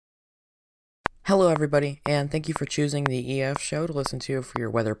Hello, everybody, and thank you for choosing the EF show to listen to for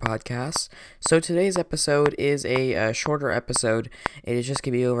your weather podcast. So, today's episode is a shorter episode. It is just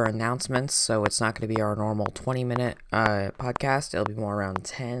going to be over announcements, so it's not going to be our normal 20-minute podcast. It'll be more around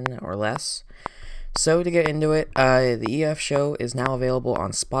 10 or less. So, to get into it, the EF show is now available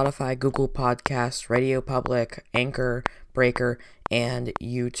on Spotify, Google Podcasts, Radio Public, Anchor, Breaker, and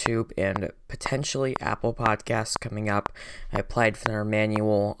YouTube, and potentially Apple Podcasts coming up. I applied for their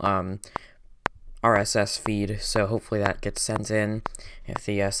manual RSS feed, so hopefully that gets sent in if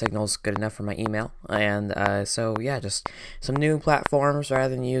the signal's good enough for my email. And so yeah, just some new platforms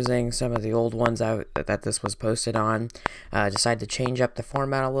rather than using some of the old ones that this was posted on. Decided to change up the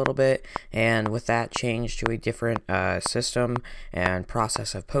format a little bit, and with that, change to a different system and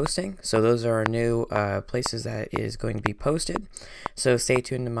process of posting. So those are our new places that is going to be posted. So stay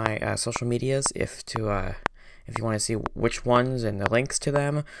tuned to my social medias if you want to see which ones and the links to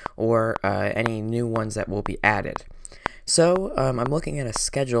them, or any new ones that will be added. So I'm looking at a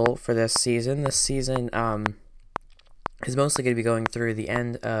schedule for this season. This season is mostly going to be going through the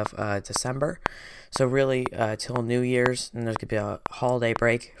end of December. So really till New Year's, and there's going to be a holiday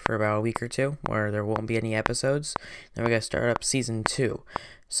break for about a week or two where there won't be any episodes. Then we're going to start up season 2.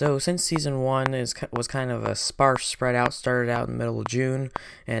 So since season 1 was kind of a sparse spread out, started out in the middle of June,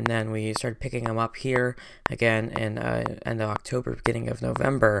 and then we started picking them up here again in end of October, beginning of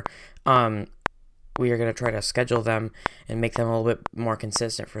November. We are going to try to schedule them and make them a little bit more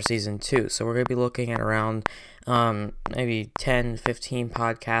consistent for season 2. So we're going to be looking at around maybe 10, 15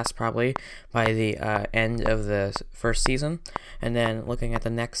 podcasts probably by the end of the first season. And then looking at the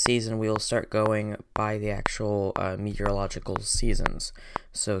next season, we will start going by the actual meteorological seasons.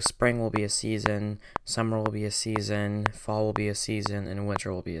 So spring will be a season, summer will be a season, fall will be a season, and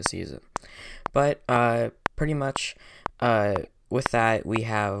winter will be a season. But pretty much with that, we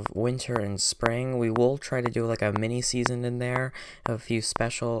have winter and spring. We will try to do like a mini season in there, a few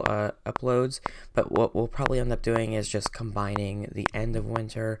special uploads, but what we'll probably end up doing is just combining the end of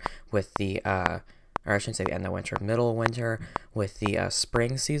winter with the or I shouldn't say the end of winter, middle of winter with the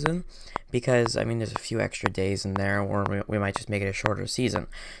spring season, because I mean there's a few extra days in there, or we might just make it a shorter season.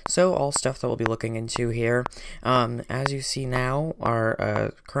 So all stuff that we'll be looking into here. As you see now,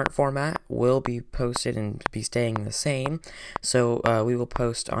 our current format will be posted and be staying the same. So we will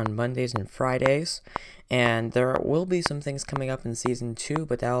post on Mondays and Fridays. And there will be some things coming up in season 2,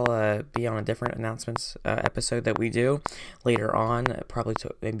 but that'll be on a different announcements episode that we do later on. It'll probably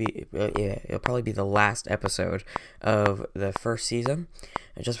be the last episode of the first season,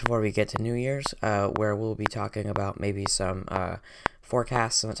 just before we get to New Year's, where we'll be talking about maybe some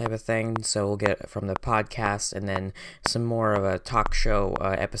forecasts and that type of thing. So we'll get from the podcast, and then some more of a talk show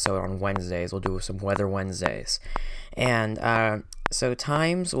episode on Wednesdays. We'll do some Weather Wednesdays, and so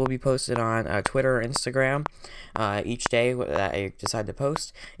times will be posted on Twitter or Instagram each day that I decide to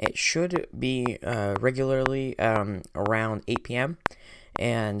post. It should be regularly around 8 p.m.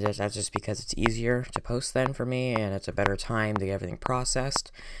 And that's just because it's easier to post then for me, and it's a better time to get everything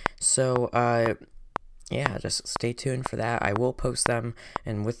processed. So yeah, just stay tuned for that. I will post them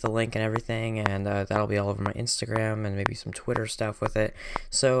and with the link and everything, and that'll be all over my Instagram and maybe some Twitter stuff with it.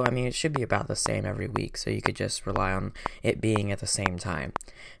 So, I mean, it should be about the same every week, so you could just rely on it being at the same time.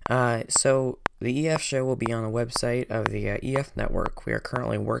 So the EF show will be on the website of the EF network. We are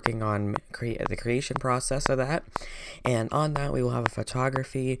currently working on the creation process of that, and on that we will have a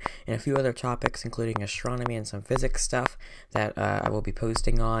photography and a few other topics, including astronomy and some physics stuff that I will be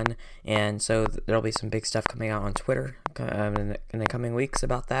posting on. And so there'll be some big stuff coming out on Twitter in the coming weeks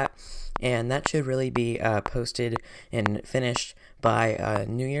about that, and that should really be posted and finished by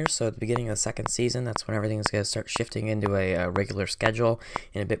New Year's. So at the beginning of the second season, that's when everything's going to start shifting into a regular schedule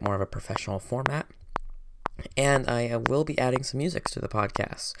in a bit more of a professional format. And I will be adding some music to the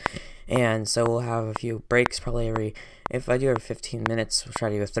podcast. And so we'll have a few breaks, probably if I do every 15 minutes, we'll try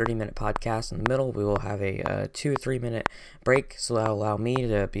to do a 30-minute podcast. In the middle, we will have a 2 or 3 minute break, so that'll allow me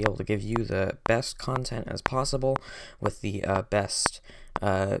to be able to give you the best content as possible with the best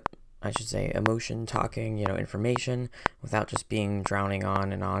I should say, emotion, talking, information, without just being drowning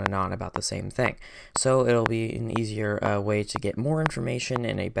on and on and on about the same thing. So it'll be an easier way to get more information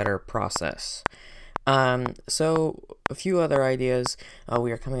in a better process. So a few other ideas.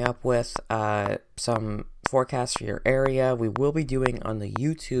 We are coming up with some forecast for your area. We will be doing on the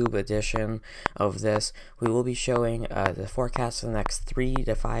YouTube edition of this. We will be showing the forecast for the next 3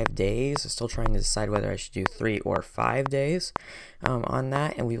 to 5 days. I'm still trying to decide whether I should do 3 or 5 days on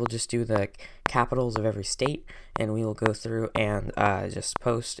that, and we will just do the capitals of every state, and we will go through and just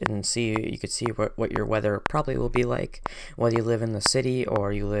post and see. You could see what your weather probably will be like, whether you live in the city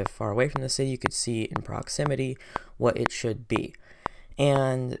or you live far away from the city. You could see in proximity what it should be.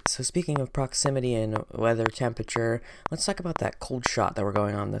 And so speaking of proximity and weather temperature, let's talk about that cold shot that we're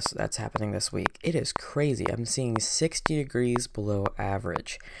going on that's happening this week. It is crazy. I'm seeing 60 degrees below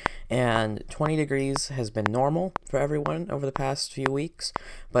average, and 20 degrees has been normal for everyone over the past few weeks,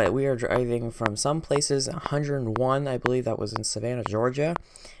 but we are driving from some places 101, I believe that was in Savannah, Georgia,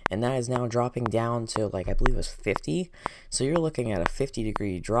 and that is now dropping down to, like, I believe it was 50. So you're looking at a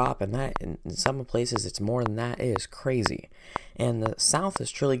 50-degree drop, and that in some places it's more than that. It is crazy. And the South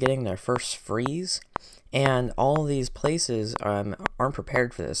is truly getting their first freeze, and all these places aren't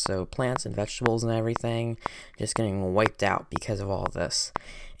prepared for this. So plants and vegetables and everything just getting wiped out because of all this.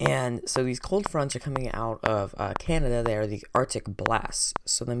 And so these cold fronts are coming out of Canada. They are the Arctic blasts.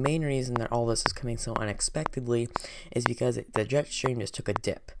 So the main reason that all this is coming so unexpectedly is because the jet stream just took a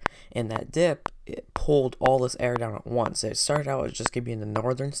dip. And that dip, it pulled all this air down at once. It started out as just going to be in the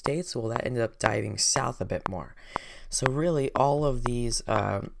northern states. Well, that ended up diving south a bit more. So really, all of these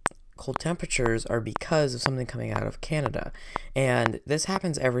cold temperatures are because of something coming out of Canada, and this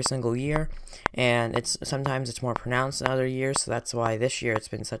happens every single year, and sometimes it's more pronounced than other years. So that's why this year it's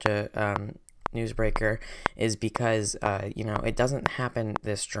been such a newsbreaker, is because it doesn't happen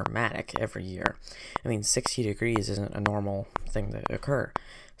this dramatic every year. I mean, 60 degrees isn't a normal thing to occur.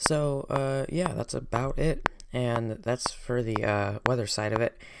 So yeah, that's about it, and that's for the weather side of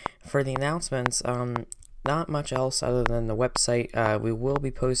it. For the announcements, not much else other than the website. We will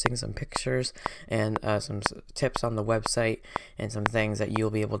be posting some pictures and some tips on the website and some things that you'll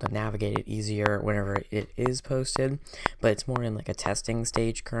be able to navigate it easier whenever it is posted. But it's more in like a testing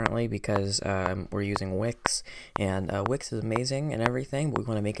stage currently because we're using Wix, and Wix is amazing and everything, but we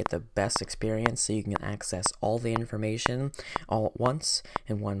want to make it the best experience so you can access all the information all at once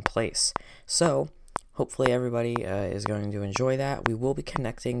in one place. So hopefully everybody is going to enjoy that. We will be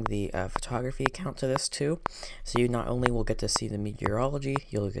connecting the photography account to this too. So you not only will get to see the meteorology,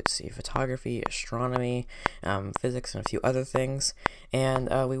 you'll get to see photography, astronomy, physics, and a few other things. And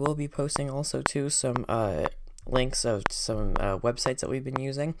we will be posting also too some links of some websites that we've been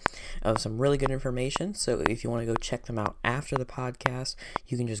using of some really good information. So if you want to go check them out after the podcast,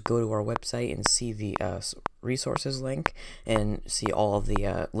 you can just go to our website and see the resources link and see all of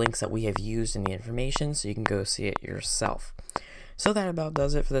the links that we have used in the information, so you can go see it yourself. So that about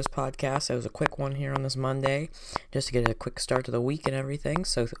does it for this podcast. It was a quick one here on this Monday, just to get a quick start to the week and everything.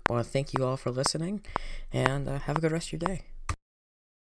 So I want to thank you all for listening, and have a good rest of your day.